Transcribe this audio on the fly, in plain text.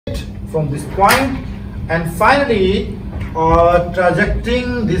from this point, and finally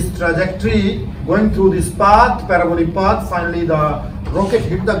trajecting this trajectory going through this path, parabolic path. Finally the rocket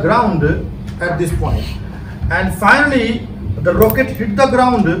hit the ground at this point, and finally the rocket hit the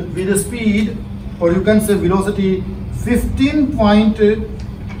ground with a speed, or you can say velocity,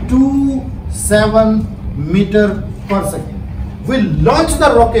 15.27 meter per second. We launch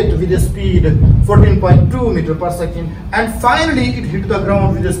the rocket with a speed 14.2 meter per second, and finally it hit the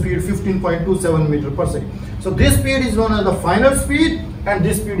ground with a speed 15.27 meter per second. So this speed is known as the final speed, and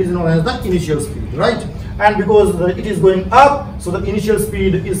this speed is known as the initial speed, right? And because it is going up, so the initial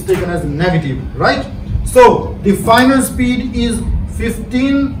speed is taken as negative, right? So the final speed is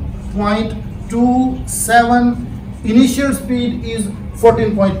 15.27, initial speed is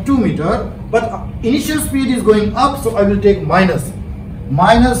 14.2 meter, but initial speed is going up, so I will take minus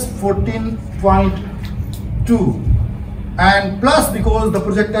 14.2, and plus because the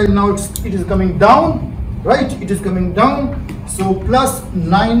projectile now it is coming down, right? It is coming down, so plus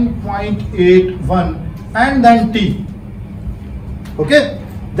 9.81, and then t. Okay,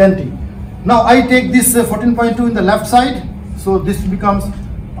 then t. Now I take this 14.2 in the left side, so this becomes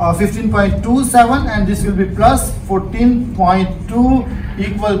 15.27, and this will be plus 14.2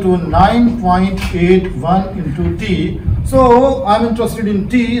 equal to 9.81 into t. So I am interested in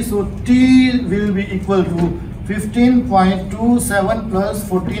t, so t will be equal to 15.27 plus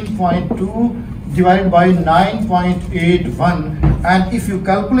 14.2 divided by 9.81, and if you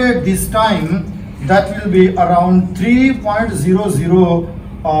calculate this time, that will be around 3.00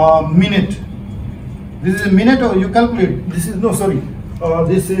 minute. This is a minute, or you calculate, this is, no, sorry,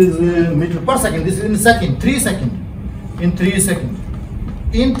 this is meter per second, this is in second, 3 seconds, in 3 seconds.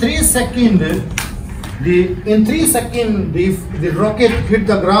 In 3 seconds, the rocket hit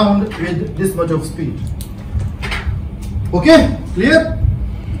the ground with this much of speed. Okay, clear?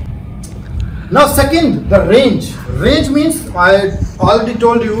 Now second, the range. Range means, I already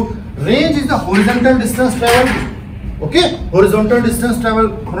told you, range is the horizontal distance traveled. Okay, horizontal distance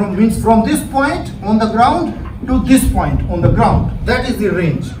traveled means from this point on the ground to this point on the ground. That is the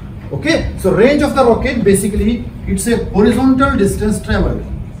range. Okay, so range of the rocket, basically it's a horizontal distance traveled.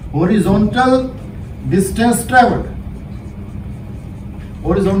 Horizontal distance traveled.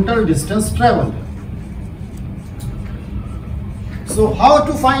 Horizontal distance traveled. So how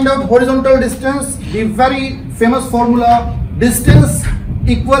to find out horizontal distance? The very famous formula, distance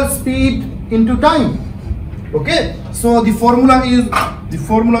equals speed into time. Okay, so the formula is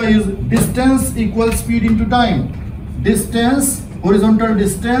distance equals speed into time. Distance, horizontal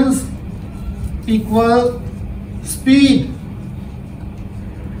distance equal speed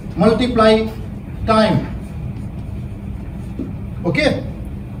multiply time. Okay,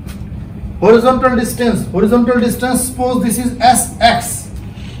 horizontal distance, suppose this is sx.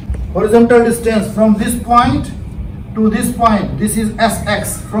 Horizontal distance from this point to this point, this is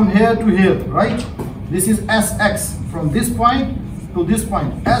sx, from here to here, right? This is sx, from this point to this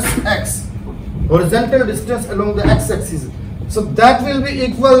point, sx, horizontal distance along the x-axis. So that will be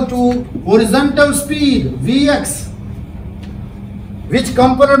equal to horizontal speed, vx. Which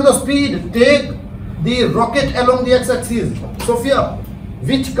component of the speed? Take the rocket along the x-axis. Sophia,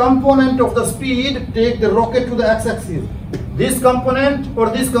 which component of the speed take the rocket to the x-axis? This component or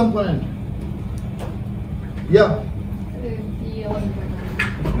this component? Yeah.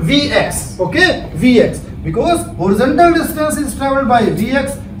 Vx, okay, Vx, because horizontal distance is traveled by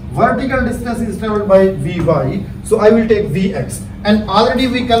Vx, vertical distance is traveled by Vy, so I will take Vx, and already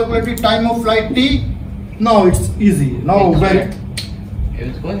we calculated time of flight t. Now it's easy. Now very. If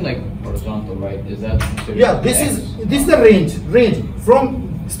it's going like horizontal, right? Is that? Yeah, this is the range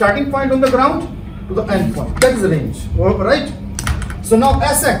from starting point on the ground to the end point. That is the range, all right? So now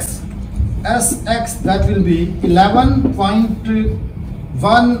sx, that will be 11.1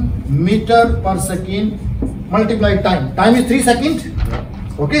 meter per second multiply time. Time is 3 seconds.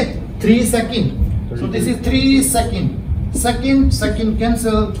 Okay, 3 seconds. So this is 3 seconds. Second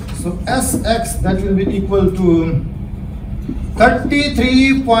cancel. So sx, that will be equal to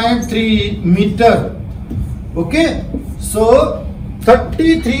 33.3 meter. Okay, so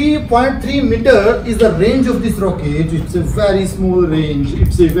 33.3 meter is the range of this rocket. It's a very small range.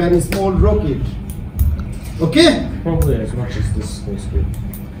 It's a very small rocket. Okay, Probably as much as this supposed to be.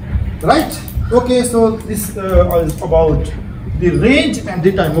 right? Okay, so this is about the range and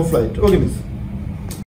the time of flight. Okay, miss.